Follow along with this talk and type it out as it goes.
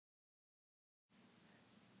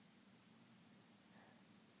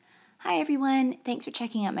Hi everyone, thanks for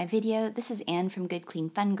checking out my video. This is Anne from Good Clean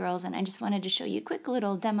Fun Girls, and I just wanted to show you a quick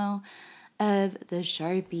little demo of the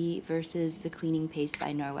Sharpie versus the cleaning paste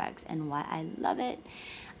by Norwex and why I love it.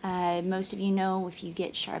 Most of you know if you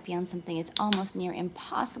get Sharpie on something, it's almost near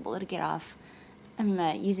impossible to get off. I'm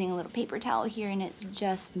using a little paper towel here and it's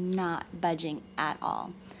just not budging at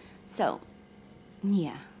all. So,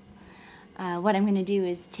 yeah. What I'm going to do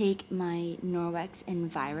is take my Norwex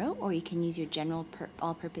Enviro, or you can use your general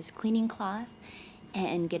all-purpose cleaning cloth,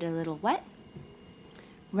 and get a little wet.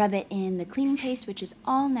 Rub it in the cleaning paste, which is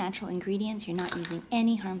all natural ingredients. You're not using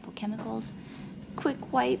any harmful chemicals.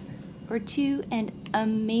 Quick wipe or two, and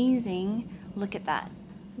amazing. Look at that.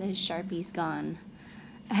 The Sharpie's gone.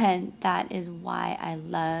 And that is why I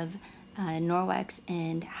love Norwex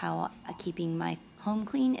and how keeping my home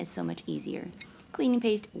clean is so much easier. Cleaning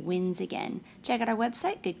paste wins again. Check out our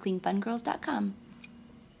website, goodcleanfungirls.com.